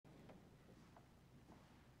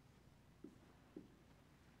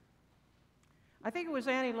I think it was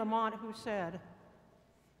Annie Lamont who said,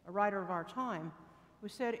 a writer of our time, who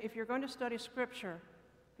said, if you're going to study Scripture,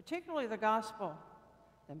 particularly the Gospel,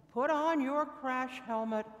 then put on your crash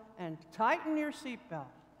helmet and tighten your seatbelt.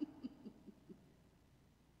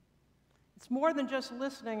 It's more than just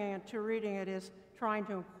listening to reading, it is trying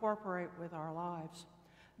to incorporate with our lives.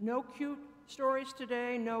 No cute stories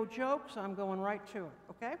today, no jokes, I'm going right to it,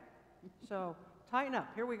 okay? So tighten up,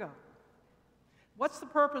 here we go. What's the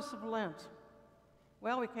purpose of Lent?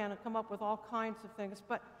 Well, we can come up with all kinds of things,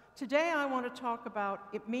 but today I want to talk about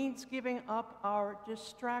it means giving up our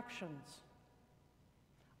distractions,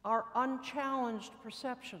 our unchallenged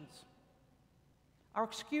perceptions, our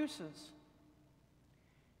excuses,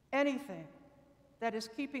 anything that is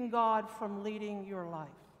keeping God from leading your life.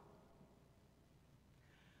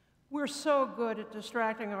 We're so good at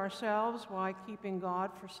distracting ourselves while keeping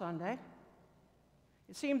God for Sunday.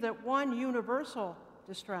 It seems that one universal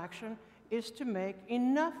distraction is to make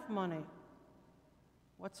enough money.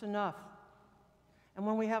 What's enough? And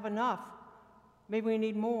when we have enough, maybe we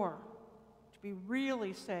need more to be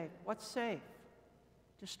really safe. What's safe?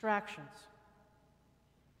 Distractions.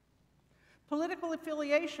 Political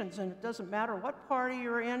affiliations, and it doesn't matter what party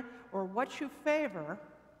you're in or what you favor,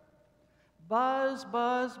 buzz,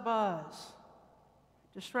 buzz, buzz.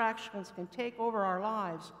 Distractions can take over our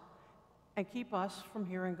lives and keep us from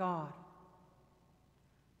hearing God.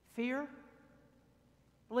 Fear,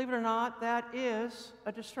 believe it or not, that is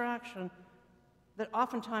a distraction that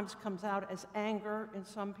oftentimes comes out as anger in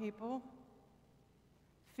some people.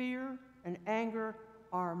 Fear and anger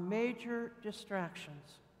are major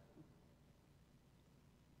distractions.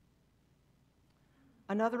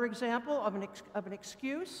 Another example of an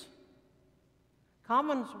excuse,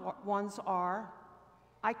 common ones are,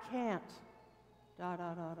 I can't, da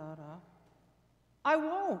da da da da. I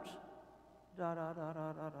won't, da da da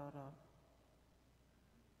da da da da.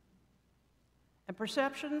 And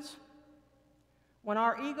perceptions, when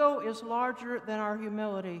our ego is larger than our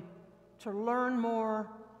humility, to learn more,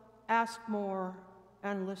 ask more,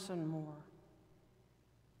 and listen more.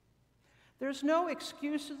 There's no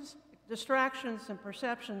excuses, distractions, and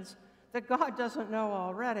perceptions that God doesn't know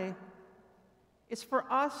already. It's for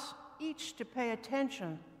us each to pay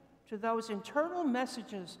attention to those internal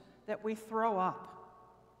messages that we throw up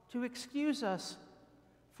to excuse us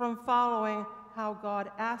from following how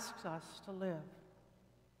God asks us to live.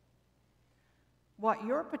 What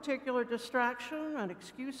your particular distraction and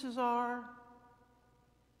excuses are,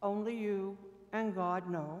 only you and God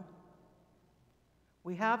know.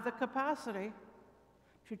 We have the capacity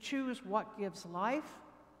to choose what gives life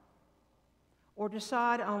or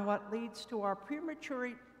decide on what leads to our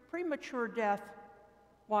premature death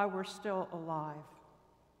while we're still alive.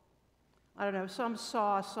 I don't know, some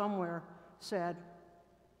saw somewhere said,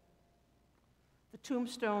 the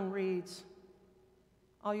tombstone reads,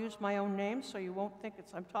 I'll use my own name so you won't think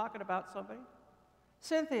I'm talking about somebody.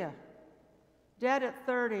 Cynthia, dead at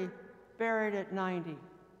 30, buried at 90.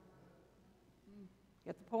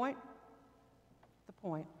 Get the point? The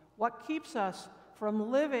point. What keeps us from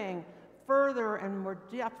living further and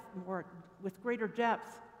with greater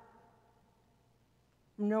depth,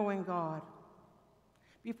 knowing God?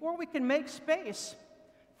 Before we can make space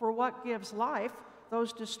for what gives life,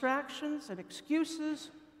 those distractions and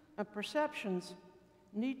excuses and perceptions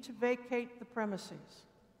need to vacate the premises.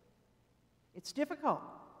 It's difficult.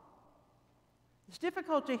 It's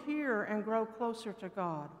difficult to hear and grow closer to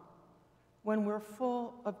God when we're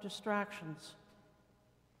full of distractions,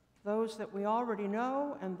 those that we already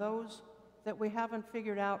know and those that we haven't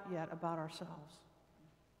figured out yet about ourselves.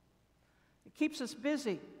 It keeps us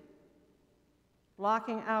busy,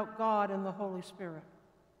 blocking out God and the Holy Spirit.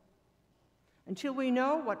 Until we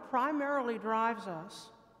know what primarily drives us,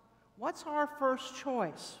 what's our first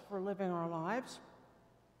choice for living our lives?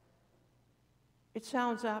 It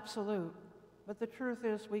sounds absolute, but the truth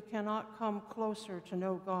is we cannot come closer to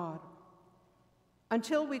know God.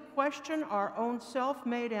 Until we question our own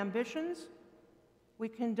self-made ambitions, we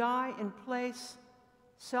can die in place,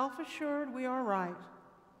 self-assured we are right,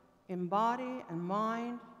 in body and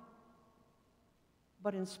mind,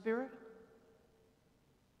 but in spirit.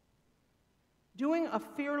 Doing a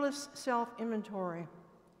fearless self-inventory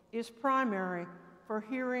is primary for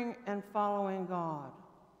hearing and following God.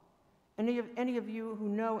 Any of you who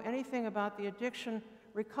know anything about the addiction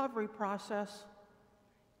recovery process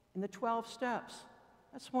in the 12 steps,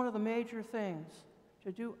 that's one of the major things,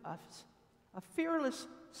 to do a fearless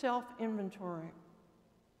self-inventory.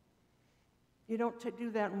 You don't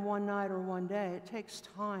do that in one night or one day. It takes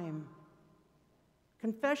time.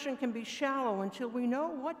 Confession can be shallow until we know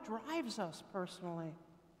what drives us personally.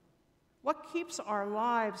 What keeps our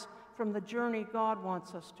lives from the journey God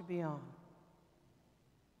wants us to be on?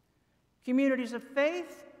 Communities of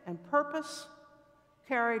faith and purpose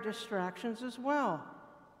carry distractions as well.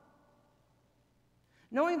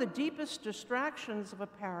 Knowing the deepest distractions of a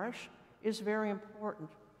parish is very important,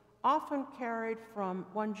 often carried from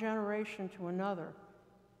one generation to another.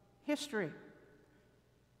 History.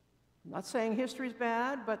 I'm not saying history's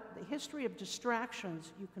bad, but the history of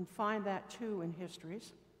distractions, you can find that too in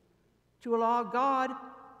histories. To allow God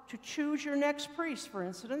to choose your next priest, for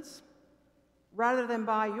instance, rather than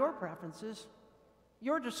by your preferences,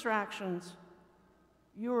 your distractions,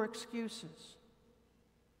 your excuses.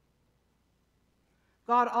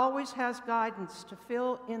 God always has guidance to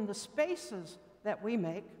fill in the spaces that we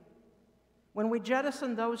make when we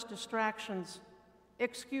jettison those distractions,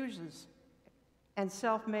 excuses, and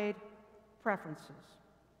self-made preferences.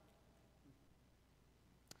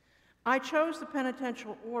 I chose the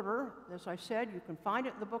penitential order. As I said, you can find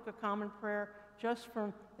it in the Book of Common Prayer just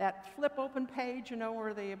from that flip open page, you know,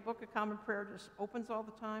 where the Book of Common Prayer just opens all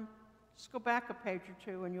the time. Just go back a page or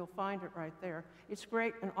two and you'll find it right there. It's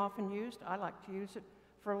great and often used. I like to use it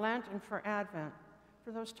for Lent and for Advent.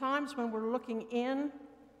 For those times when we're looking in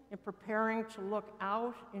and preparing to look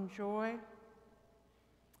out in joy.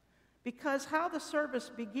 Because how the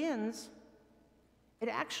service begins, it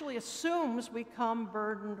actually assumes we come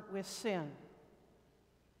burdened with sin.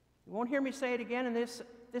 You won't hear me say it again in this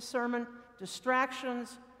sermon.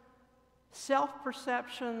 Distractions,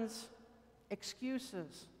 self-perceptions,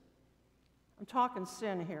 excuses. I'm talking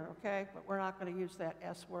sin here, okay? But we're not going to use that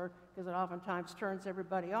S word because it oftentimes turns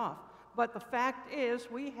everybody off. But the fact is,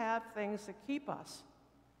 we have things that keep us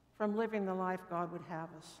from living the life God would have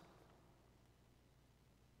us.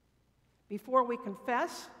 Before we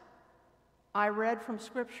confess, I read from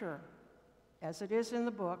Scripture, as it is in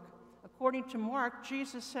the book. According to Mark,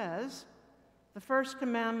 Jesus says, the first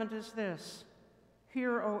commandment is this: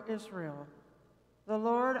 Hear, O Israel, the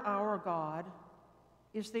Lord our God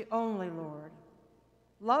is the only Lord.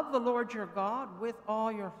 Love the Lord your God with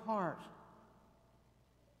all your heart,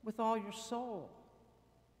 with all your soul,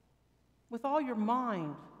 with all your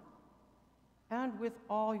mind, and with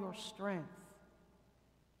all your strength.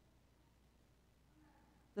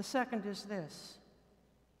 The second is this: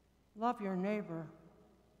 love your neighbor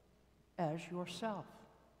as yourself.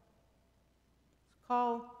 It's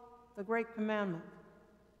called the Great Commandment.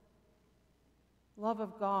 Love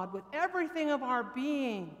of God with everything of our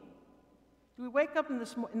being. Do we wake up in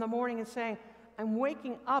the morning and saying, I'm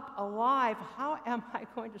waking up alive. How am I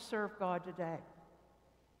going to serve God today?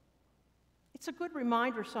 It's a good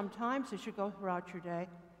reminder sometimes as you go throughout your day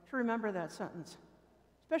to remember that sentence,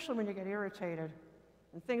 especially when you get irritated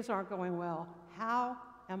and things aren't going well. How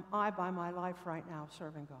am I by my life right now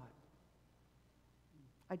serving God?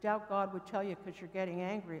 I doubt God would tell you because you're getting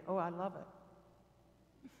angry. Oh, I love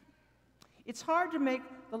it. It's hard to make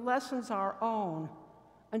the lessons our own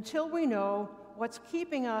until we know what's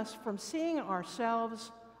keeping us from seeing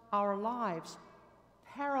ourselves, our lives,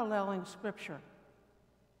 paralleling Scripture.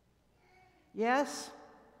 Yes,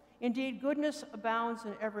 indeed, goodness abounds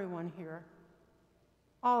in everyone here,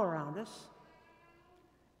 all around us.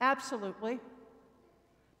 Absolutely.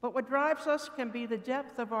 But what drives us can be the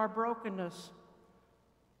depth of our brokenness,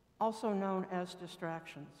 also known as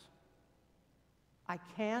distractions. I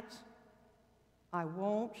can't, I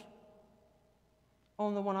won't,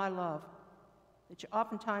 own the one I love, that you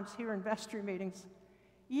oftentimes hear in vestry meetings.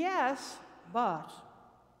 Yes, but.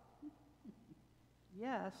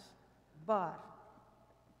 Yes, but.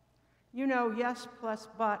 You know, yes plus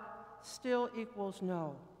but still equals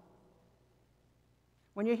no.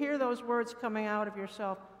 When you hear those words coming out of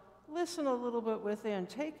yourself, listen a little bit within.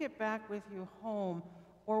 Take it back with you home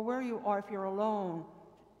or where you are if you're alone.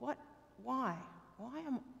 Why?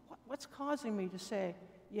 What's causing me to say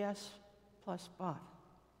yes plus but?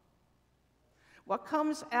 What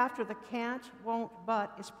comes after the can't, won't,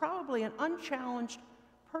 but is probably an unchallenged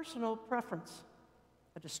personal preference,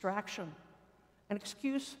 a distraction, an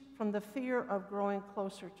excuse from the fear of growing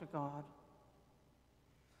closer to God.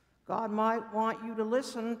 God might want you to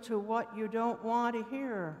listen to what you don't want to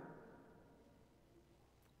hear.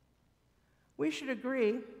 We should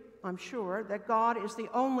agree, I'm sure, that God is the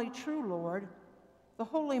only true Lord, the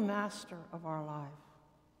holy master of our life.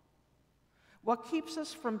 What keeps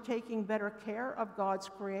us from taking better care of God's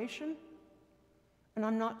creation? And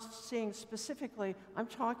I'm not saying specifically, I'm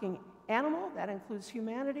talking animal, that includes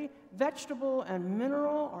humanity, vegetable and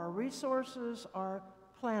mineral, our resources, our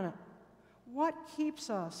planet. What keeps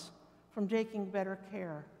us from taking better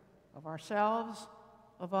care of ourselves,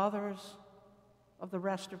 of others, of the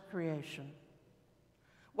rest of creation?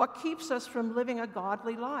 What keeps us from living a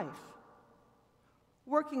godly life?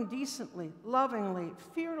 Working decently, lovingly,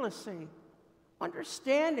 fearlessly,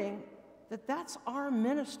 understanding that that's our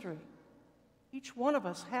ministry. Each one of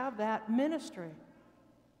us have that ministry.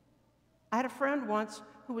 I had a friend once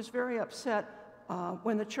who was very upset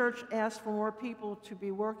when the church asked for more people to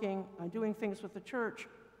be working, doing things with the church.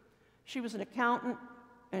 She was an accountant,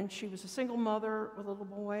 and she was a single mother with a little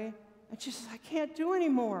boy, and she says, I can't do any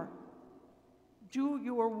more. Do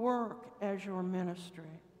your work as your ministry.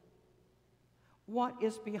 What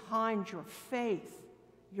is behind your faith,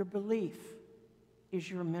 your belief, is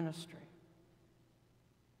your ministry.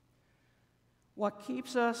 What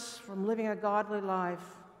keeps us from living a godly life?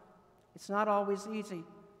 It's not always easy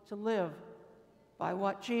to live by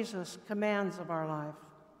what Jesus commands of our life.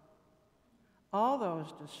 All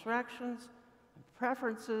those distractions and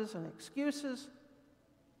preferences and excuses,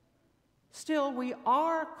 still we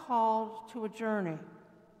are called to a journey.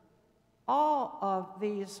 All of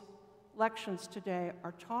these lections today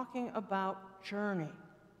are talking about journey.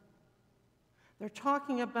 They're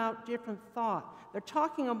talking about different thought. They're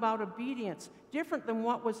talking about obedience, different than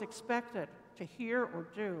what was expected to hear or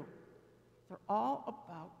do. They're all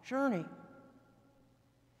about journey.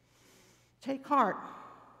 Take heart.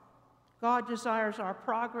 God desires our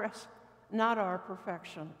progress, not our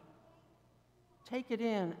perfection. Take it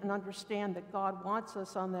in and understand that God wants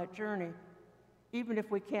us on that journey, even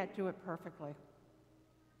if we can't do it perfectly.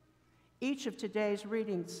 Each of today's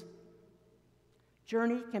readings'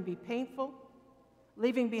 journey can be painful,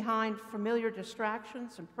 leaving behind familiar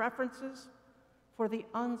distractions and preferences for the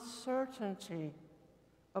uncertainty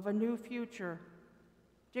of a new future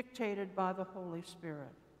dictated by the Holy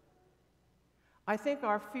Spirit. I think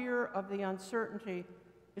our fear of the uncertainty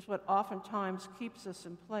is what oftentimes keeps us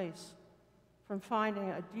in place from finding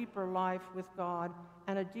a deeper life with God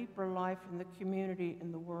and a deeper life in the community,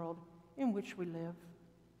 in the world in which we live.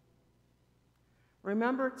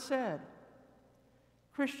 Remember, it said,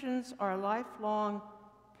 Christians are lifelong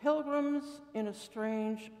pilgrims in a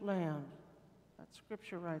strange land. That's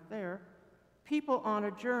scripture right there. People on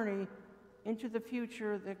a journey into the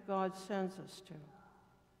future that God sends us to.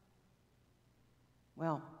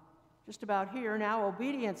 Well, just about here now,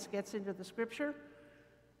 obedience gets into the scripture.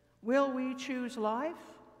 Will we choose life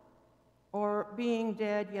or being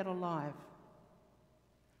dead yet alive?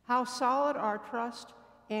 How solid our trust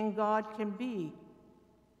in God can be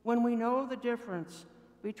when we know the difference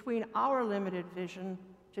between our limited vision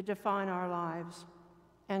to define our lives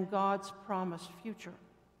and God's promised future.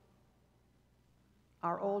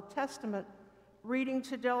 Our Old Testament reading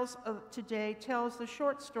today tells the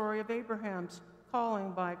short story of Abraham's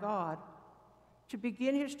calling by God to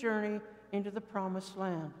begin his journey into the promised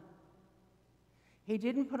land. He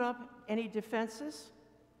didn't put up any defenses.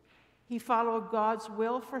 He followed God's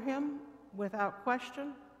will for him without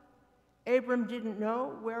question. Abram didn't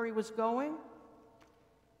know where he was going.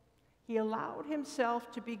 He allowed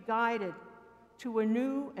himself to be guided to a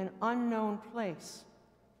new and unknown place.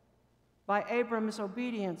 By Abram's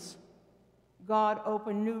obedience, God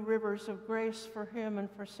opened new rivers of grace for him and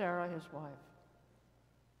for Sarah, his wife.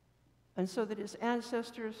 And so that his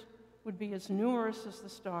ancestors would be as numerous as the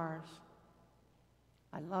stars.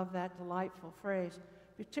 I love that delightful phrase,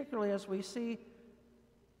 particularly as we see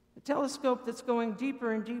the telescope that's going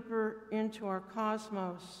deeper and deeper into our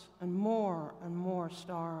cosmos, and more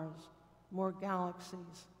stars, more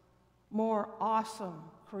galaxies, more awesome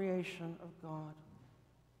creation of God.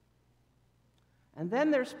 And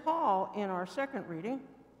then there's Paul in our second reading.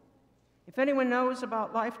 If anyone knows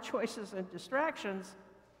about life choices and distractions,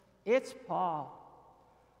 it's Paul.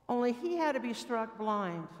 Only he had to be struck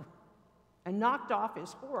blind and knocked off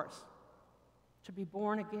his horse to be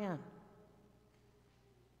born again.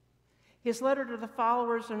 His letter to the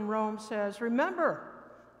followers in Rome says, remember,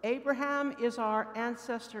 Abraham is our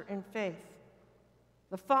ancestor in faith,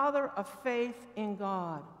 the father of faith in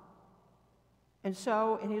God. And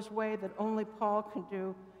so, in his way that only Paul can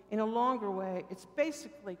do, in a longer way, it's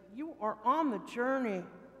basically you are on the journey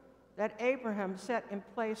that Abraham set in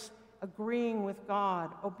place, agreeing with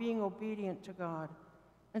God, or being obedient to God.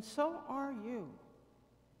 And so are you.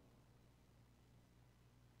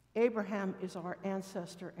 Abraham is our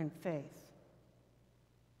ancestor in faith.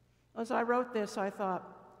 As I wrote this, I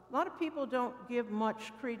thought, a lot of people don't give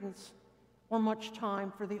much credence or much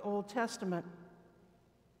time for the Old Testament.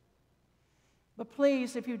 But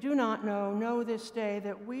please, if you do not know this day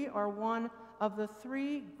that we are one of the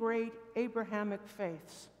three great Abrahamic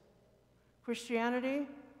faiths: Christianity,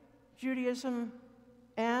 Judaism,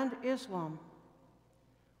 and Islam,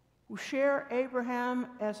 who share Abraham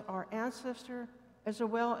as our ancestor, as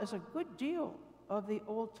well as a good deal of the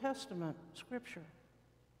Old Testament scripture.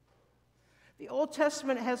 The Old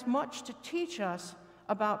Testament has much to teach us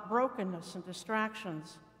about brokenness and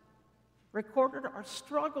distractions, recorded our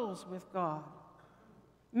struggles with God,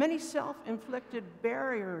 many self-inflicted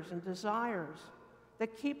barriers and desires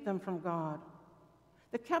that keep them from God,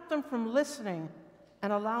 that kept them from listening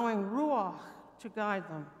and allowing Ruach to guide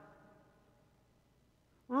them.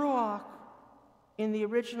 Ruach, in the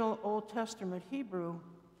original Old Testament Hebrew,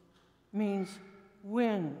 means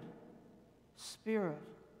wind, spirit.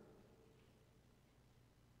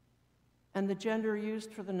 And the gender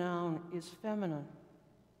used for the noun is feminine.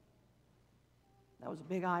 That was a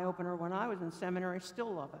big eye-opener when I was in seminary.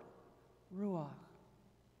 Still love it. Ruach.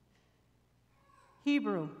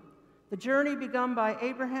 Hebrew. The journey begun by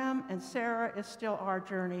Abraham and Sarah is still our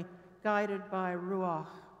journey, guided by Ruach.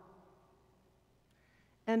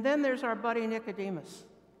 And then there's our buddy Nicodemus.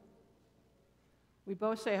 We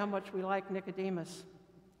both say how much we like Nicodemus,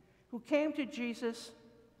 who came to Jesus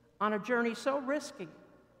on a journey so risky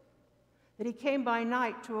that he came by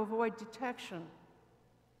night to avoid detection,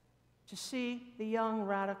 to see the young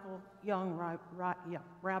rabbi.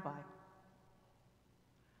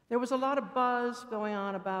 There was a lot of buzz going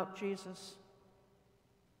on about Jesus.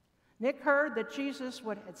 Nick heard that Jesus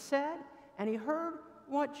what had said, and he heard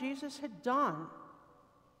what Jesus had done,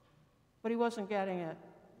 but he wasn't getting it.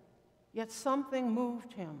 Yet something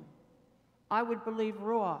moved him. I would believe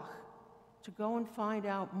Ruach, to go and find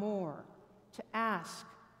out more, to ask,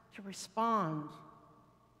 to respond.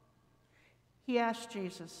 He asked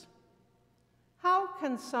Jesus, "How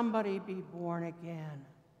can somebody be born again?"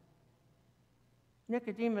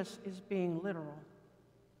 Nicodemus is being literal.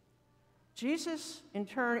 Jesus, in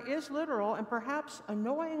turn, is literal and perhaps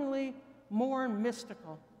annoyingly more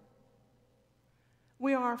mystical.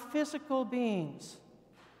 We are physical beings,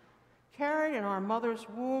 carried in our mother's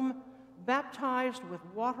womb, baptized with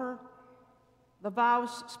water, the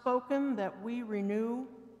vows spoken that we renew,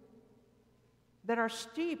 that are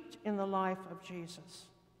steeped in the life of Jesus.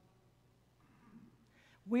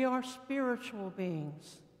 We are spiritual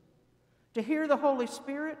beings, to hear the Holy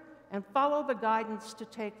Spirit and follow the guidance to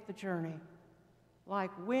take the journey, like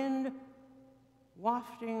wind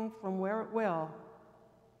wafting from where it will,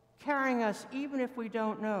 carrying us even if we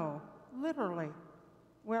don't know, literally,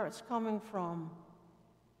 where it's coming from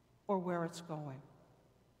or where it's going.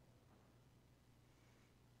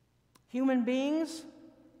 Human beings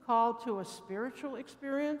called to a spiritual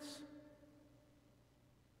experience,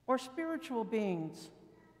 or spiritual beings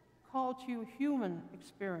called to human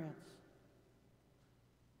experience?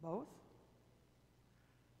 Both?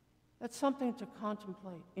 That's something to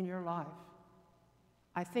contemplate in your life.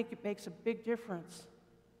 I think it makes a big difference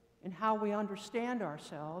in how we understand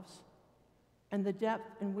ourselves and the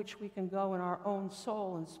depth in which we can go in our own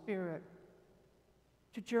soul and spirit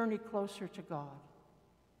to journey closer to God.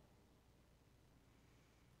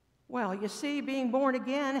 Well, you see, being born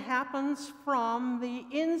again happens from the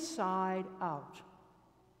inside out,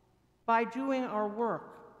 by doing our work,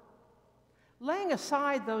 laying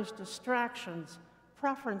aside those distractions,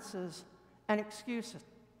 preferences, and excuses,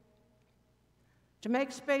 to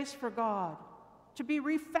make space for God, to be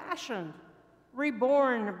refashioned,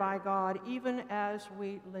 reborn by God, even as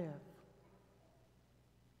we live.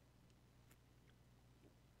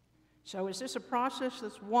 So is this a process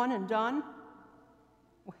that's one and done?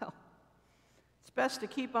 Well, it's best to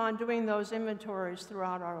keep on doing those inventories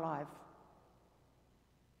throughout our life.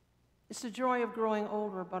 It's the joy of growing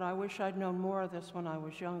older, but I wish I'd known more of this when I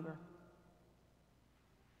was younger.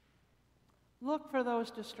 Look for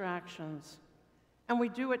those distractions, and we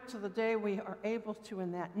do it to the day we are able to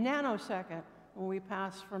in that nanosecond when we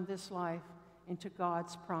pass from this life into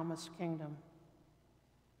God's promised kingdom.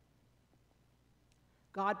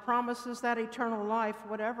 God promises that eternal life,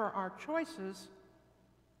 whatever our choices.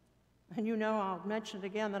 And you know, I'll mention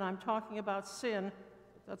again that I'm talking about sin,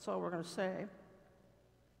 but that's all we're going to say.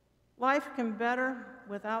 Life can be better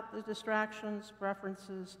without the distractions,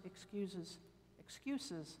 preferences, excuses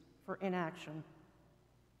for inaction,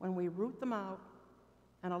 when we root them out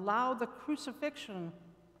and allow the crucifixion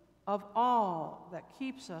of all that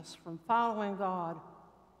keeps us from following God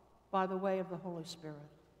by the way of the Holy Spirit.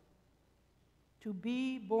 To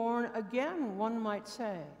be born again, one might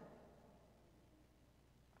say.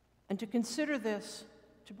 And to consider this,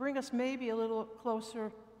 to bring us maybe a little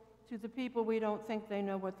closer to the people we don't think they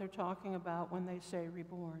know what they're talking about when they say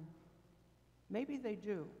reborn. Maybe they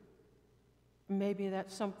do. Maybe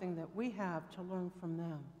that's something that we have to learn from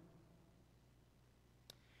them.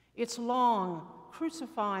 It's long,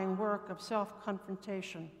 crucifying work of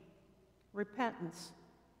self-confrontation, repentance,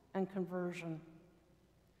 and conversion.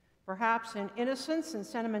 Perhaps in innocence and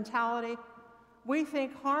sentimentality, we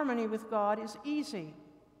think harmony with God is easy.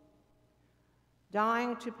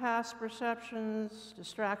 Dying to past perceptions,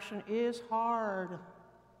 distraction is hard.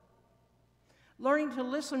 Learning to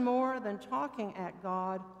listen more than talking at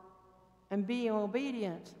God and being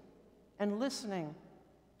obedient and listening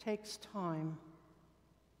takes time.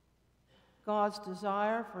 God's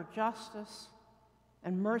desire for justice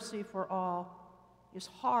and mercy for all is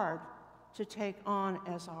hard to take on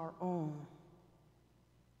as our own.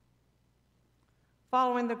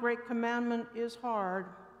 Following the Great Commandment is hard,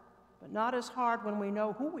 but not as hard when we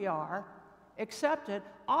know who we are, accept it,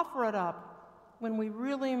 offer it up, when we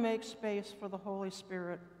really make space for the Holy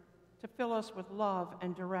Spirit to fill us with love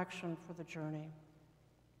and direction for the journey.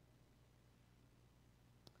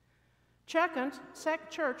 Church,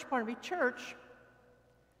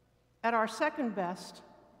 at our second best,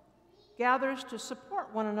 gathers to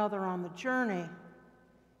support one another on the journey,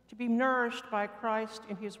 to be nourished by Christ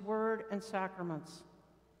in his word and sacraments.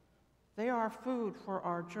 They are food for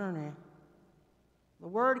our journey. The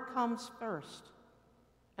word comes first,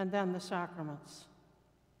 and then the sacraments.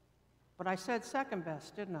 But I said second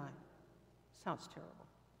best, didn't I? Sounds terrible.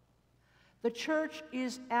 The church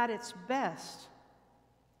is at its best,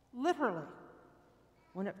 literally,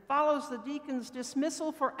 when it follows the deacon's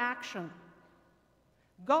dismissal for action.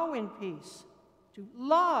 Go in peace to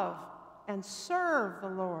love and serve the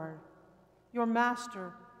Lord, your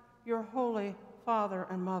master, your holy Father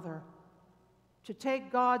and Mother, to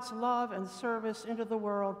take God's love and service into the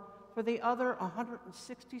world for the other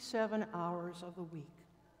 167 hours of the week.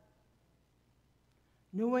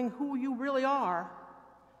 Knowing who you really are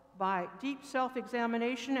by deep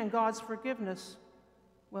self-examination and God's forgiveness,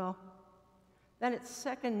 well, then it's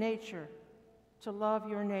second nature to love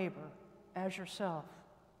your neighbor as yourself,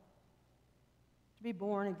 to be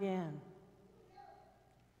born again.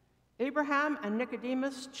 Abraham and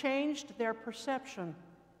Nicodemus changed their perception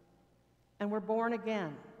and were born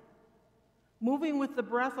again, moving with the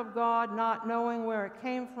breath of God, not knowing where it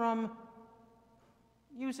came from,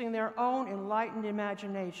 using their own enlightened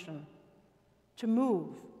imagination to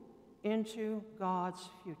move into God's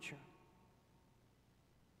future.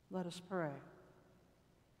 Let us pray.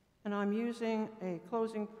 And I'm using a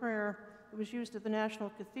closing prayer that was used at the National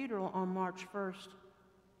Cathedral on March 1st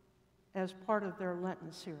as part of their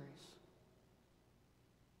Lenten series.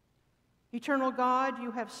 Eternal God,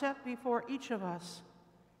 you have set before each of us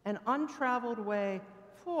an untraveled way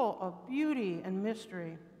full of beauty and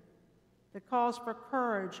mystery that calls for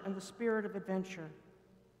courage and the spirit of adventure.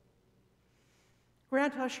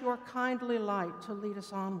 Grant us your kindly light to lead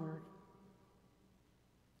us onward.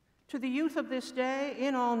 To the youth of this day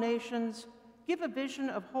in all nations, give a vision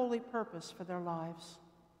of holy purpose for their lives.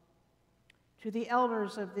 To the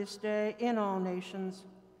elders of this day in all nations,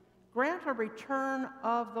 grant a return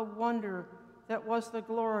of the wonder that was the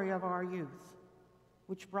glory of our youth,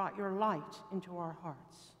 which brought your light into our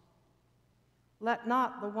hearts. Let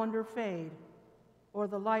not the wonder fade or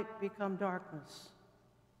the light become darkness.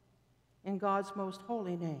 In God's most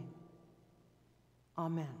holy name,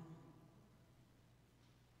 amen.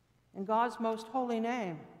 In God's most holy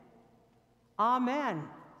name, amen.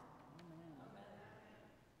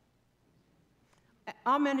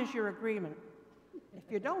 Amen is your agreement. If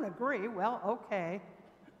you don't agree, well, okay.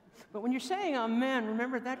 But when you're saying amen,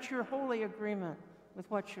 remember that's your holy agreement with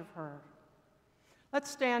what you've heard. Let's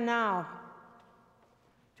stand now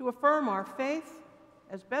to affirm our faith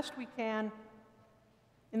as best we can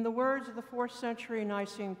in the words of the 4th century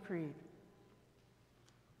Nicene Creed.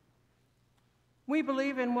 We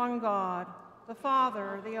believe in one God, the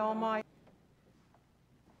Father, the Almighty.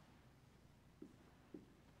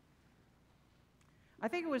 I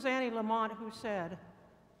think it was Annie Lamont who said,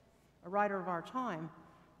 a writer of our time,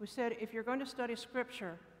 who said, if you're going to study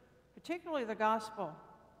Scripture, particularly the Gospel,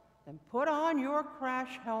 then put on your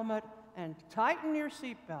crash helmet and tighten your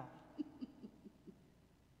seatbelt.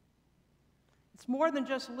 It's more than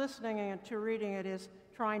just listening to reading, it is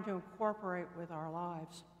trying to incorporate with our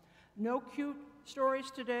lives. No cute stories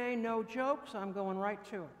today, no jokes, I'm going right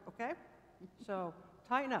to it, okay? So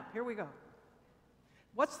tighten up, here we go.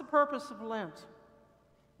 What's the purpose of Lent?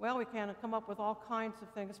 Well, we can come up with all kinds of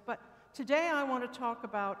things, but today I want to talk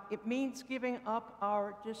about it means giving up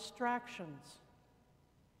our distractions,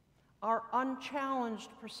 our unchallenged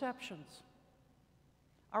perceptions,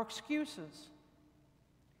 our excuses,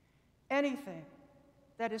 anything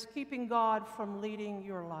that is keeping God from leading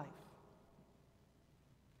your life.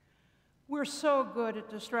 We're so good at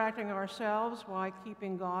distracting ourselves while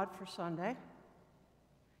keeping God for Sunday.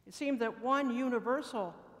 It seems that one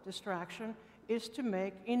universal distraction is to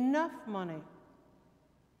make enough money.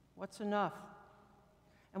 What's enough?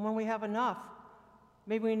 And when we have enough,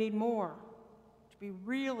 maybe we need more to be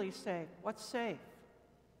really safe. What's safe?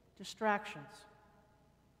 Distractions.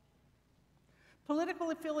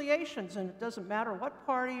 Political affiliations, and it doesn't matter what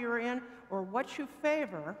party you're in or what you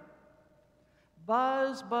favor,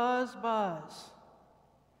 buzz, buzz, buzz.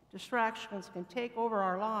 Distractions can take over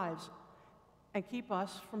our lives and keep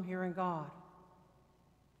us from hearing God.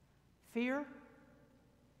 Fear,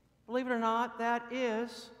 believe it or not, that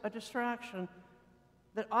is a distraction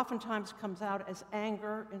that oftentimes comes out as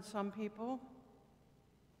anger in some people.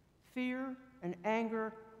 Fear and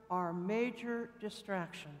anger are major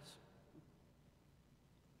distractions.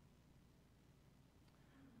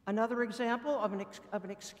 Another example of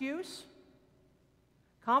an excuse,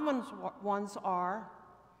 common ones are,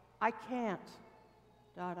 I can't,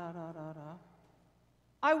 da da da da da.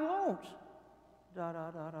 I won't, da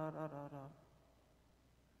da da da da da da.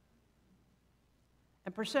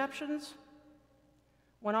 And perceptions,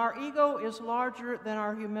 when our ego is larger than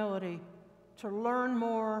our humility to learn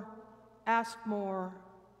more, ask more,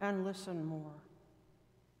 and listen more.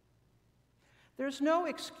 There's no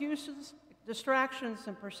excuses, distractions,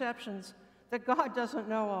 and perceptions that God doesn't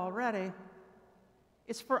know already.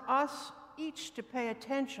 It's for us each to pay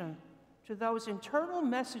attention to those internal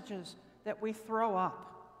messages that we throw up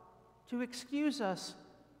to excuse us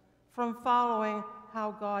from following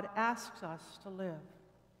how God asks us to live.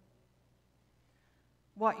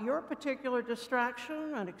 What your particular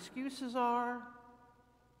distraction and excuses are,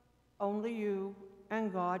 only you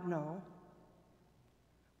and God know.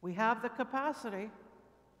 We have the capacity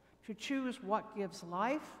to choose what gives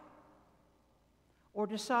life or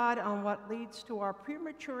decide on what leads to our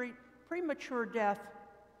premature death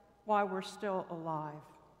while we're still alive.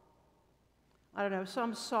 I don't know,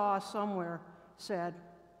 some saw somewhere said,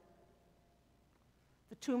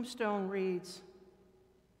 the tombstone reads,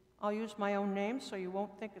 I'll use my own name so you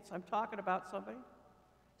won't think I'm talking about somebody.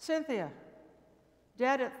 Cynthia,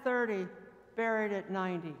 dead at 30, buried at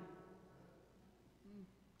 90.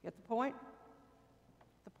 Get the point?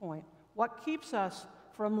 The point. What keeps us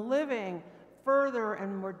from living further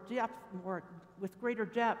and more depth, with greater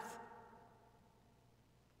depth,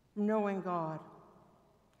 knowing God?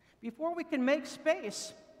 Before we can make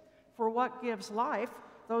space for what gives life,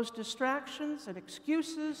 those distractions and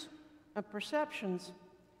excuses and perceptions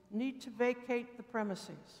need to vacate the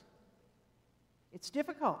premises. It's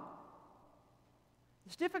difficult.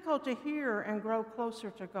 It's difficult to hear and grow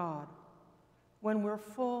closer to God when we're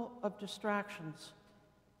full of distractions,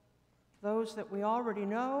 those that we already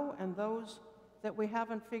know and those that we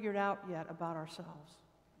haven't figured out yet about ourselves.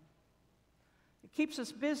 It keeps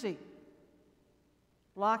us busy,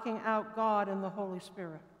 blocking out God and the Holy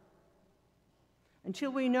Spirit.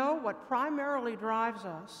 Until we know what primarily drives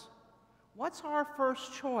us, what's our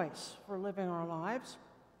first choice for living our lives?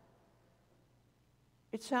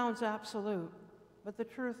 It sounds absolute, but the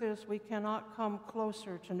truth is we cannot come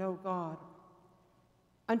closer to know God.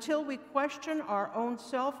 Until we question our own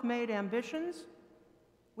self-made ambitions,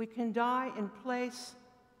 we can die in place,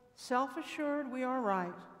 self-assured we are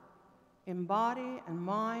right, in body and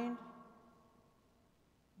mind,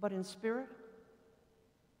 but in spirit.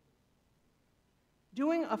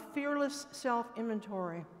 Doing a fearless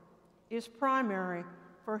self-inventory is primary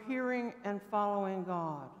for hearing and following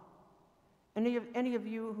God. Any of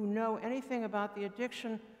you who know anything about the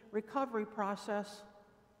addiction recovery process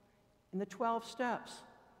in the 12 steps,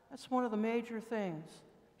 that's one of the major things,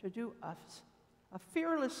 to do a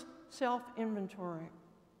fearless self-inventory.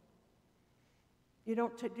 You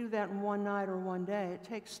don't do that in one night or one day. It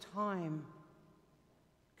takes time.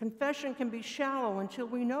 Confession can be shallow until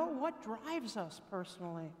we know what drives us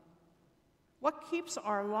personally, what keeps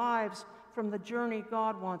our lives from the journey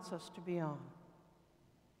God wants us to be on.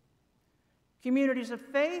 Communities of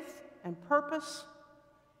faith and purpose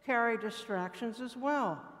carry distractions as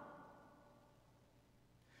well.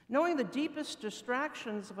 Knowing the deepest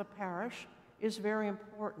distractions of a parish is very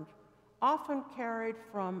important, often carried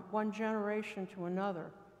from one generation to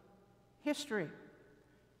another. History.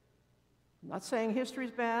 I'm not saying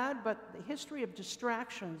history's bad, but the history of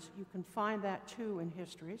distractions, you can find that too in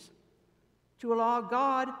histories. To allow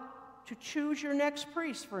God to choose your next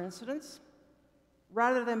priest, for instance,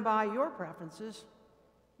 rather than by your preferences,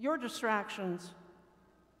 your distractions,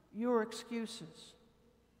 your excuses.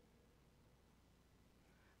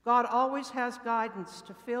 God always has guidance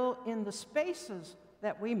to fill in the spaces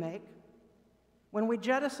that we make when we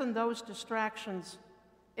jettison those distractions,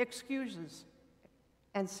 excuses,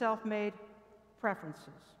 and self-made preferences.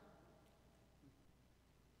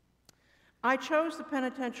 I chose the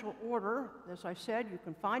penitential order. As I said, you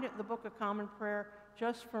can find it in the Book of Common Prayer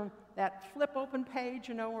just from that flip open page,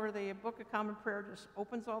 where the Book of Common Prayer just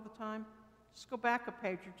opens all the time. Just go back a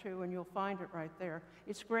page or two and you'll find it right there.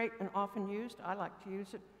 It's great and often used. I like to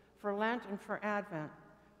use it for Lent and for Advent.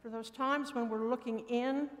 For those times when we're looking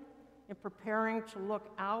in and preparing to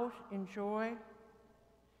look out in joy.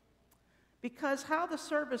 Because how the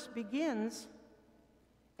service begins,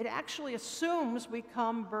 it actually assumes we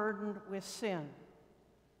come burdened with sin.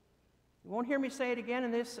 You won't hear me say it again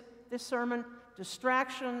in this sermon.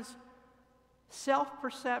 Distractions,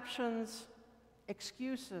 self-perceptions,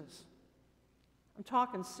 excuses. I'm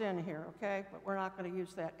talking sin here, okay? But we're not going to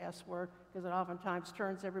use that S word because it oftentimes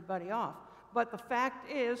turns everybody off. But the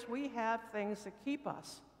fact is, we have things that keep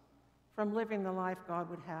us from living the life God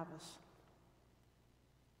would have us.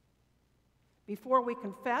 Before we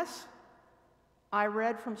confess, I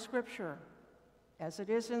read from Scripture, as it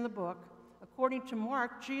is in the book. According to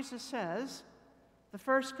Mark, Jesus says, the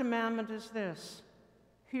first commandment is this: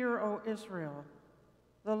 Hear, O Israel,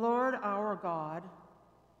 the Lord our God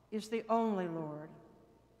is the only Lord.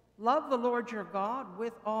 Love the Lord your God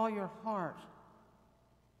with all your heart,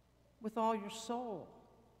 with all your soul,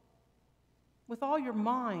 with all your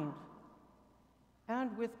mind,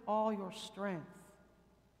 and with all your strength.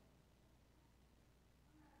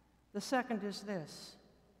 The second is this: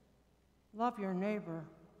 love your neighbor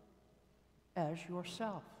as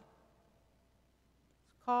yourself.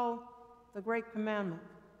 It's called the Great Commandment.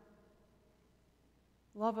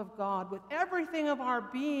 Love of God with everything of our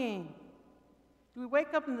being. Do we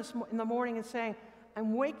wake up in the morning and saying,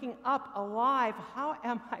 I'm waking up alive. How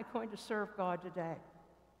am I going to serve God today?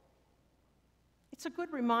 It's a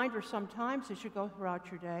good reminder sometimes as you go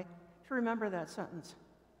throughout your day to remember that sentence,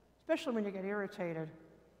 especially when you get irritated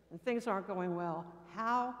and things aren't going well.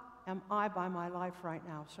 How am I by my life right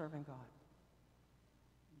now serving God?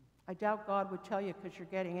 I doubt God would tell you because you're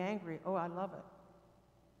getting angry. Oh, I love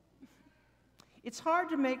it. It's hard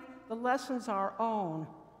to make the lessons our own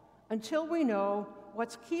until we know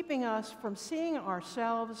what's keeping us from seeing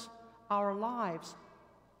ourselves, our lives,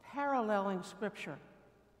 paralleling Scripture.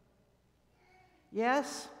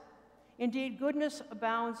 Yes, indeed, goodness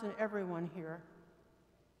abounds in everyone here,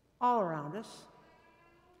 all around us.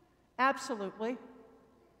 Absolutely.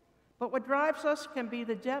 But what drives us can be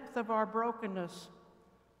the depth of our brokenness,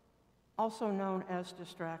 also known as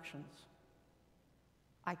distractions.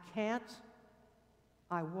 I can't,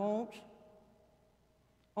 I won't,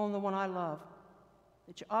 own the one I love,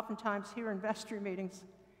 that you oftentimes hear in vestry meetings.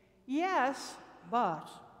 Yes, but.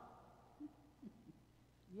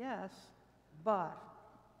 Yes, but.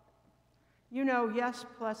 You know, yes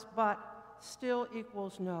plus but still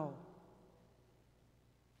equals no.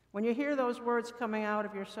 When you hear those words coming out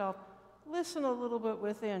of yourself, listen a little bit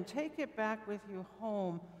within. Take it back with you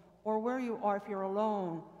home or where you are if you're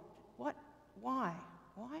alone. Why?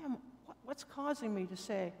 What's causing me to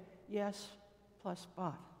say yes plus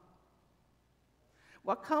but?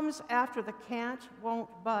 What comes after the can't, won't,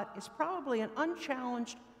 but is probably an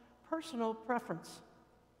unchallenged personal preference,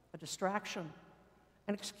 a distraction,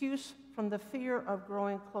 an excuse from the fear of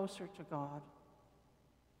growing closer to God.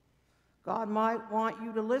 God might want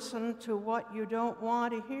you to listen to what you don't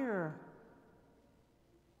want to hear.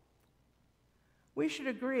 We should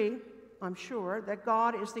agree, I'm sure, that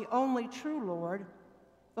God is the only true Lord,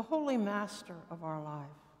 the holy master of our life.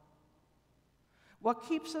 What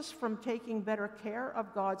keeps us from taking better care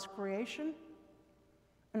of God's creation?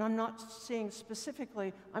 And I'm not saying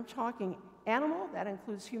specifically, I'm talking animal, that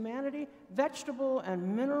includes humanity, vegetable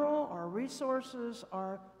and mineral, our resources,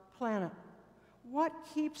 our planet. What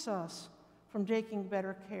keeps us from taking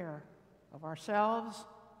better care of ourselves,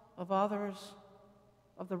 of others,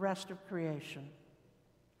 of the rest of creation?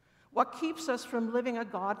 What keeps us from living a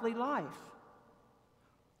godly life?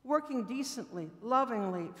 Working decently,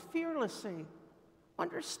 lovingly, fearlessly,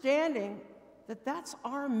 understanding that that's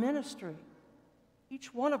our ministry.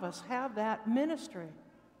 Each one of us have that ministry.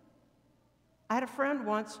 I had a friend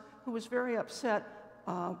once who was very upset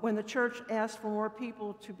when the church asked for more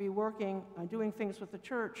people to be working and doing things with the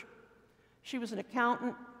church. She was an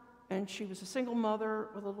accountant, and she was a single mother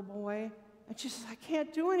with a little boy, and she says, I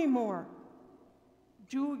can't do any more.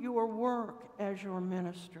 Do your work as your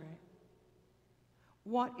ministry.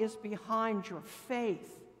 What is behind your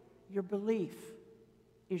faith, your belief,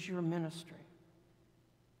 is your ministry.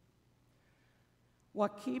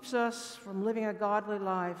 What keeps us from living a godly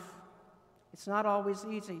life? It's not always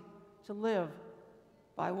easy to live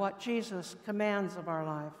by what Jesus commands of our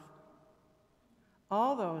life.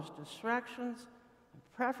 All those distractions and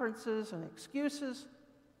preferences and excuses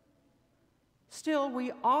Still,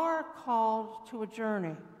 we are called to a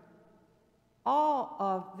journey. All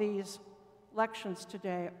of these lections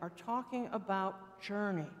today are talking about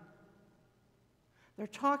journey. They're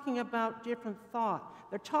talking about different thought.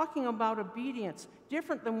 They're talking about obedience,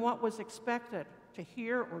 different than what was expected to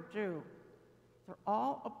hear or do. They're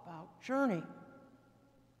all about journey.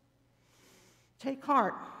 Take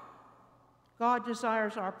heart. God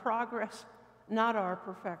desires our progress, not our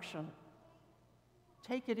perfection.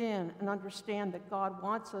 Take it in and understand that God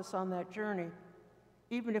wants us on that journey,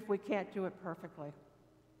 even if we can't do it perfectly.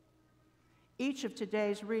 Each of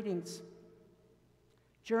today's readings'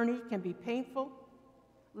 journey can be painful,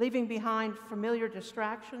 leaving behind familiar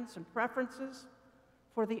distractions and preferences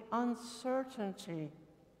for the uncertainty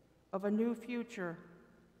of a new future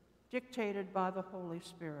dictated by the Holy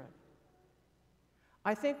Spirit.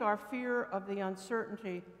 I think our fear of the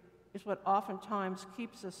uncertainty is what oftentimes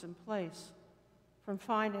keeps us in place from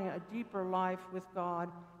finding a deeper life with God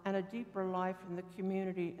and a deeper life in the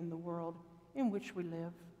community in the world in which we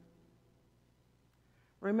live.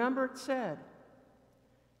 Remember, it said,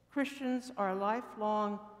 Christians are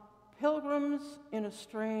lifelong pilgrims in a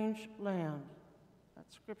strange land.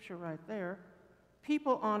 That's scripture right there.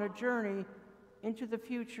 People on a journey into the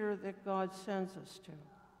future that God sends us to.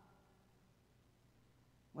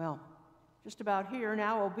 Well, just about here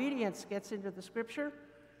now, obedience gets into the scripture.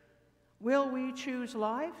 Will we choose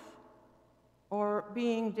life or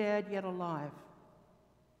being dead yet alive?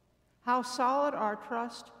 How solid our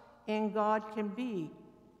trust in God can be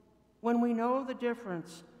when we know the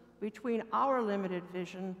difference between our limited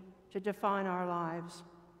vision to define our lives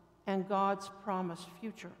and God's promised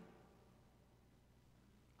future.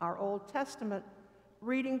 Our Old Testament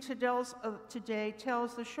reading today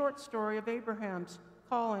tells the short story of Abraham's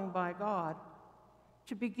calling by God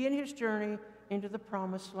to begin his journey into the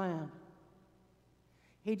promised land.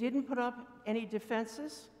 He didn't put up any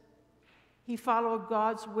defenses. He followed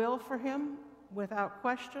God's will for him without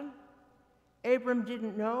question. Abram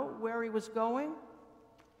didn't know where he was going.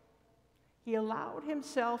 He allowed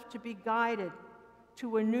himself to be guided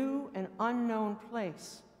to a new and unknown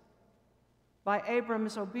place. By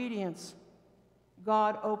Abram's obedience,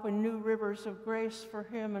 God opened new rivers of grace for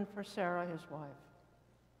him and for Sarah, his wife,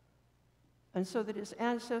 and so that his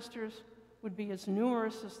ancestors would be as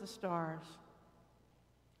numerous as the stars.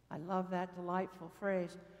 I love that delightful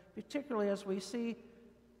phrase, particularly as we see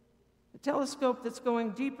the telescope that's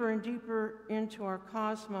going deeper and deeper into our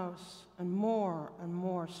cosmos, and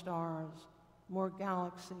more stars, more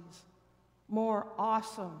galaxies, more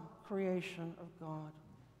awesome creation of God.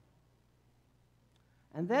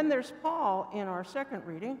 And then there's Paul in our second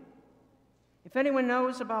reading. If anyone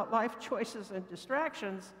knows about life choices and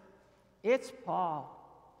distractions, it's Paul.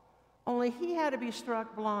 Only he had to be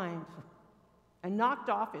struck blind and knocked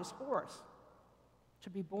off his horse to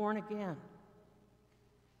be born again.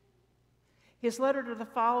 His letter to the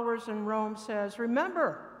followers in Rome says,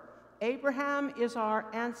 "Remember, Abraham is our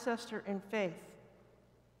ancestor in faith,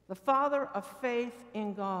 the father of faith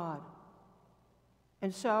in God."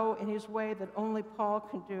 And so, in his way that only Paul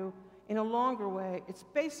can do, in a longer way, it's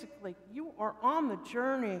basically, you are on the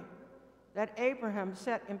journey that Abraham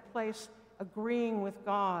set in place, agreeing with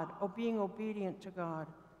God, or being obedient to God.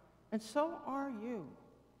 And so are you.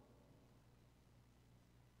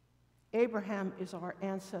 Abraham is our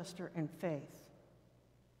ancestor in faith.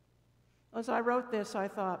 As I wrote this, I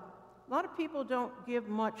thought, a lot of people don't give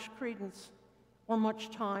much credence or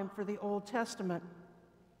much time for the Old Testament.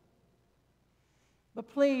 But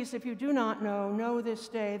please, if you do not know this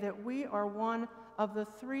day that we are one of the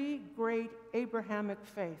three great Abrahamic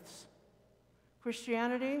faiths: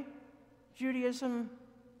 Christianity, Judaism,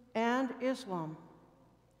 and Islam,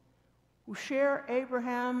 who share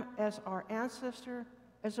Abraham as our ancestor,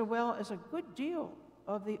 as well as a good deal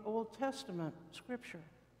of the Old Testament scripture.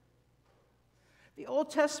 The Old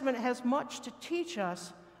Testament has much to teach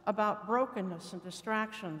us about brokenness and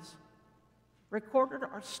distractions, recorded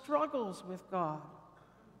our struggles with God,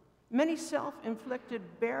 many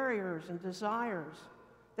self-inflicted barriers and desires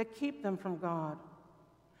that keep them from God,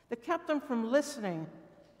 that kept them from listening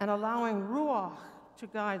and allowing Ruach to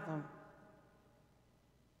guide them.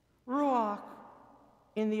 Ruach,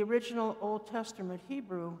 in the original Old Testament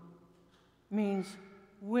Hebrew, means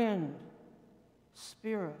wind,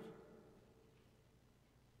 spirit.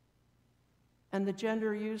 And the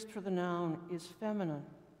gender used for the noun is feminine.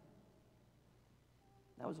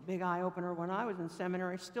 That was a big eye-opener when I was in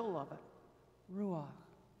seminary. Still love it. Ruach.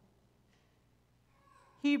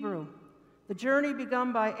 Hebrew. The journey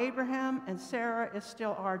begun by Abraham and Sarah is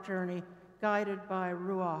still our journey, guided by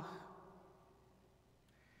Ruach.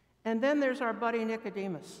 And then there's our buddy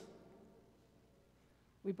Nicodemus.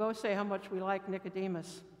 We both say how much we like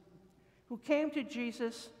Nicodemus, who came to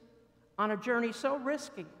Jesus on a journey so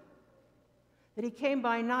risky that he came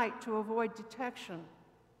by night to avoid detection,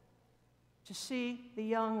 to see the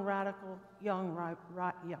young, radical, young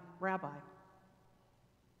rabbi.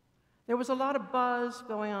 There was a lot of buzz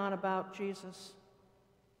going on about Jesus.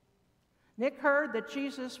 Nick heard that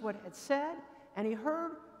Jesus had said, and he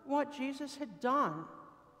heard what Jesus had done,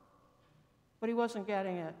 but he wasn't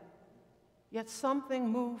getting it. Yet something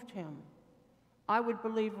moved him. I would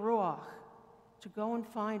believe Ruach, to go and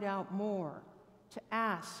find out more, to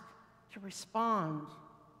ask, to respond.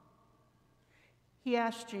 He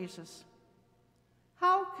asked Jesus,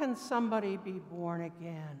 "How can somebody be born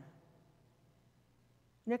again?"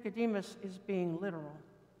 Nicodemus is being literal.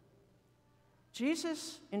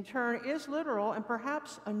 Jesus, in turn, is literal and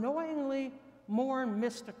perhaps annoyingly more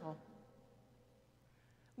mystical.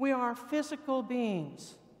 We are physical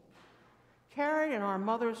beings, carried in our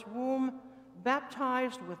mother's womb,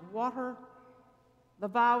 baptized with water, the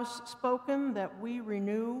vows spoken that we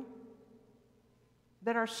renew,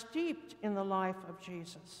 that are steeped in the life of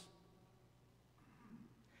Jesus.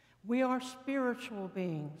 We are spiritual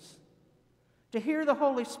beings, to hear the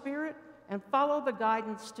Holy Spirit and follow the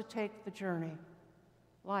guidance to take the journey,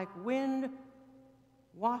 like wind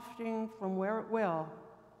wafting from where it will,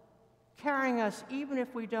 carrying us even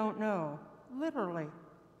if we don't know, literally,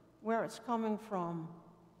 where it's coming from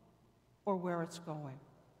or where it's going.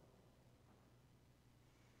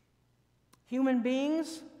 Human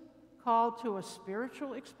beings called to a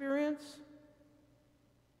spiritual experience,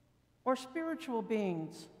 or spiritual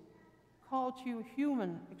beings called to a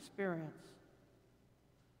human experience?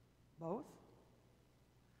 Both?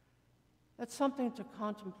 That's something to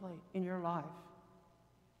contemplate in your life.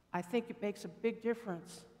 I think it makes a big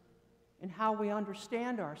difference in how we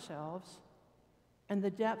understand ourselves and the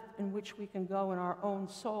depth in which we can go in our own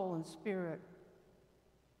soul and spirit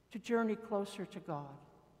to journey closer to God.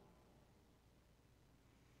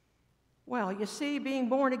 Well, you see, being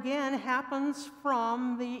born again happens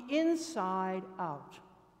from the inside out,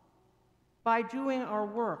 by doing our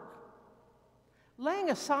work, laying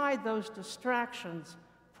aside those distractions,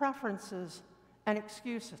 preferences, and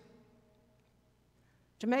excuses,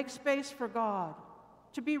 to make space for God,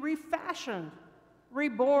 to be refashioned,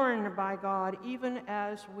 reborn by God, even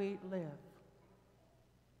as we live.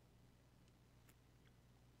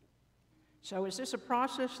 So is this a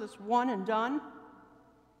process that's one and done?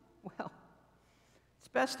 Well, it's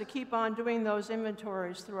best to keep on doing those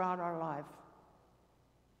inventories throughout our life.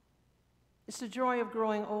 It's the joy of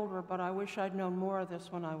growing older, but I wish I'd known more of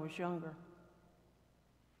this when I was younger.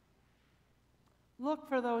 Look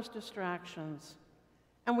for those distractions,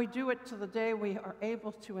 and we do it to the day we are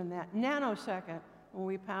able to in that nanosecond when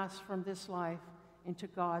we pass from this life into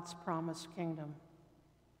God's promised kingdom.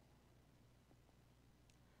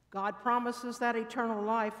 God promises that eternal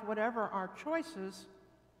life, whatever our choices.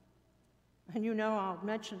 And you know, I'll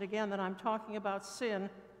mention again that I'm talking about sin.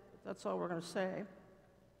 That's all we're going to say.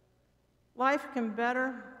 Life can be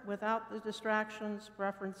better without the distractions,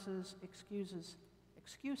 preferences, excuses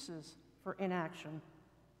for inaction.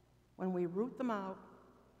 When we root them out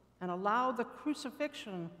and allow the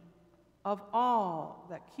crucifixion of all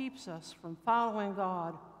that keeps us from following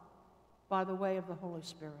God by the way of the Holy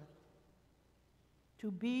Spirit.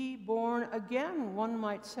 To be born again, one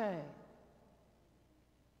might say.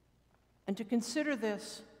 And to consider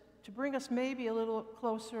this, to bring us maybe a little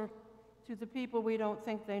closer to the people we don't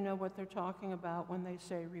think they know what they're talking about when they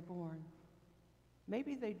say reborn.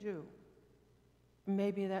 Maybe they do.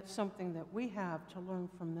 Maybe that's something that we have to learn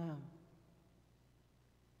from them.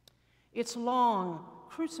 It's long,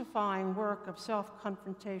 crucifying work of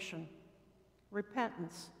self-confrontation,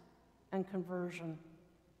 repentance, and conversion.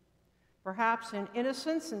 Perhaps in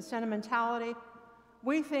innocence and sentimentality,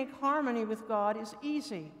 we think harmony with God is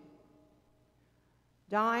easy.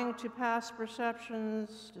 Dying to past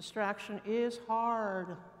perceptions, distraction is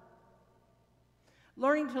hard.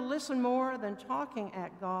 Learning to listen more than talking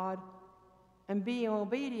at God and being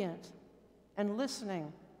obedient and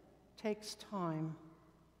listening takes time.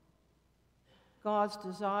 God's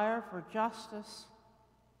desire for justice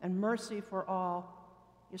and mercy for all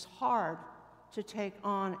is hard to take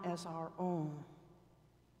on as our own.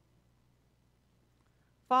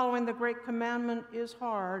 Following the Great Commandment is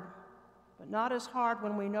hard, but not as hard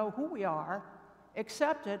when we know who we are,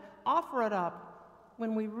 accept it, offer it up,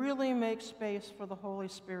 when we really make space for the Holy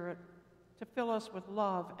Spirit to fill us with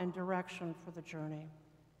love and direction for the journey.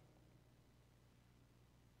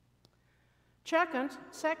 Church,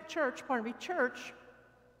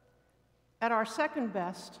 at our second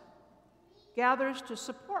best, gathers to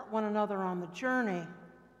support one another on the journey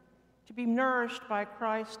to be nourished by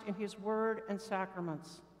Christ in his word and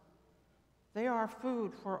sacraments. They are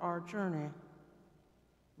food for our journey.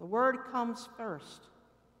 The word comes first,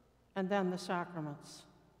 and then the sacraments.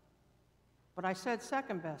 But I said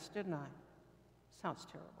second best, didn't I? Sounds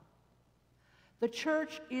terrible. The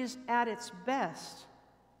church is at its best,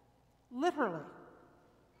 literally,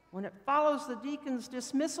 when it follows the deacon's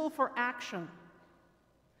dismissal for action.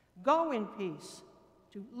 Go in peace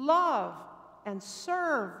to love and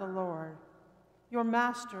serve the Lord, your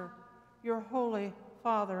master, your holy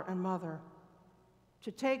Father and Mother,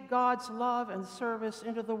 to take God's love and service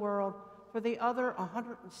into the world for the other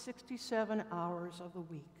 167 hours of the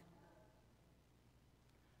week.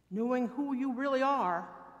 Knowing who you really are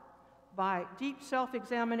by deep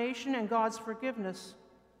self-examination and God's forgiveness,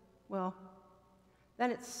 well,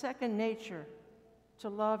 then it's second nature to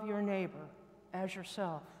love your neighbor as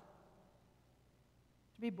yourself,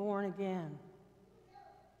 to be born again.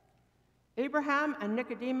 Abraham and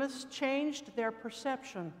Nicodemus changed their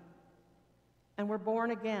perception and were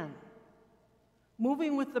born again,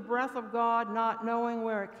 moving with the breath of God, not knowing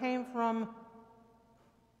where it came from,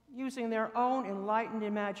 using their own enlightened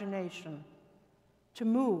imagination to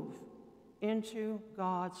move into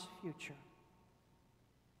God's future.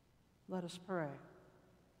 Let us pray.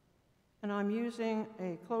 And I'm using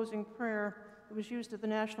a closing prayer that was used at the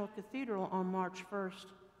National Cathedral on March 1st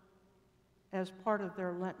as part of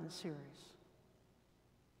their Lenten series.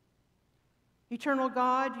 Eternal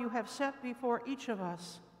God, you have set before each of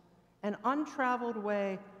us an untraveled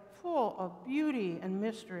way full of beauty and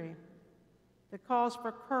mystery that calls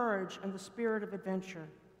for courage and the spirit of adventure.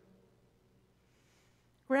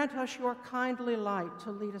 Grant us your kindly light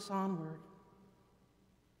to lead us onward.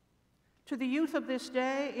 To the youth of this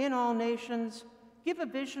day in all nations, give a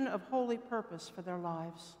vision of holy purpose for their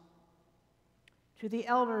lives. To the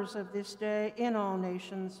elders of this day in all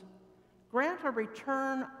nations, grant a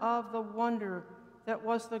return of the wonder that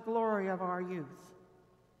was the glory of our youth,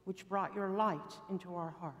 which brought your light into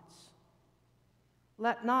our hearts.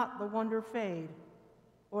 Let not the wonder fade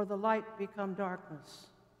or the light become darkness.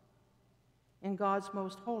 In God's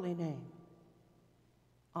most holy name,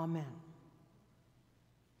 amen.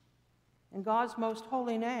 In God's most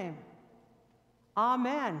holy name,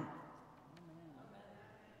 amen.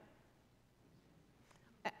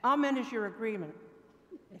 Amen is your agreement.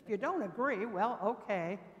 If you don't agree, well,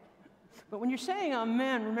 okay. But when you're saying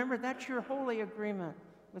amen, remember that's your holy agreement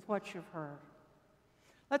with what you've heard.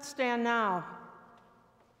 Let's stand now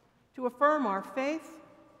to affirm our faith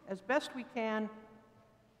as best we can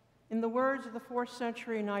in the words of the 4th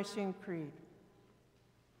century Nicene Creed.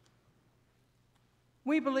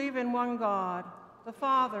 We believe in one God, the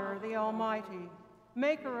Father, the Almighty,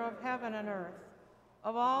 maker of heaven and earth,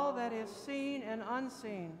 of all that is seen and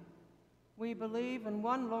unseen. We believe in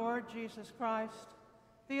one Lord Jesus Christ,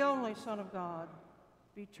 the only Son of God,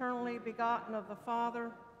 eternally begotten of the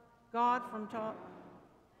Father, God from top,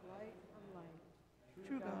 light from light,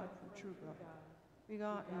 true God from true God,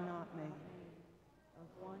 begotten, not made, of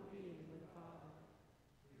one being with the Father.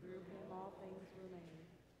 Through him all things were made.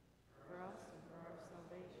 For us and for our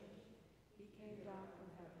salvation, he came down from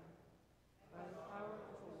heaven. By the power of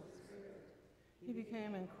the Holy Spirit, he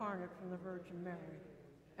became incarnate from the Virgin Mary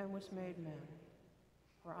and was made man.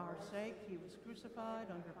 For our sake, he was crucified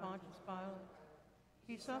under Pontius Pilate.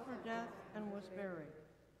 He suffered death and was buried.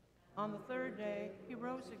 On the third day, he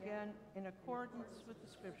rose again in accordance with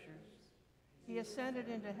the Scriptures. He ascended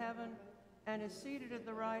into heaven and is seated at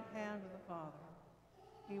the right hand of the Father.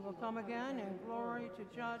 He will come again in glory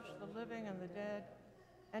to judge the living and the dead,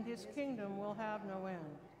 and his kingdom will have no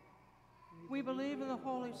end. We believe in the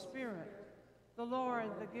Holy Spirit, the Lord,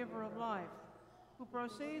 the giver of life, who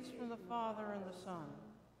proceeds from the Father and the Son.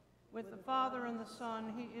 With the Father and the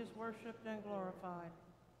Son, he is worshiped and glorified.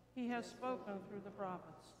 He has spoken through the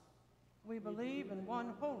prophets. We believe in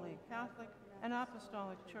one holy, Catholic, and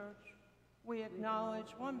Apostolic Church. We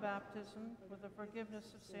acknowledge one baptism for the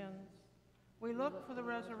forgiveness of sins. We look for the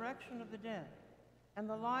resurrection of the dead and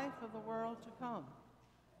the life of the world to come.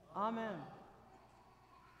 Amen.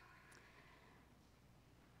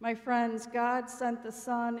 My friends, God sent the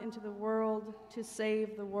Son into the world to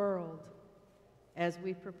save the world. As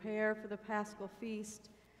we prepare for the Paschal feast,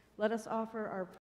 let us offer our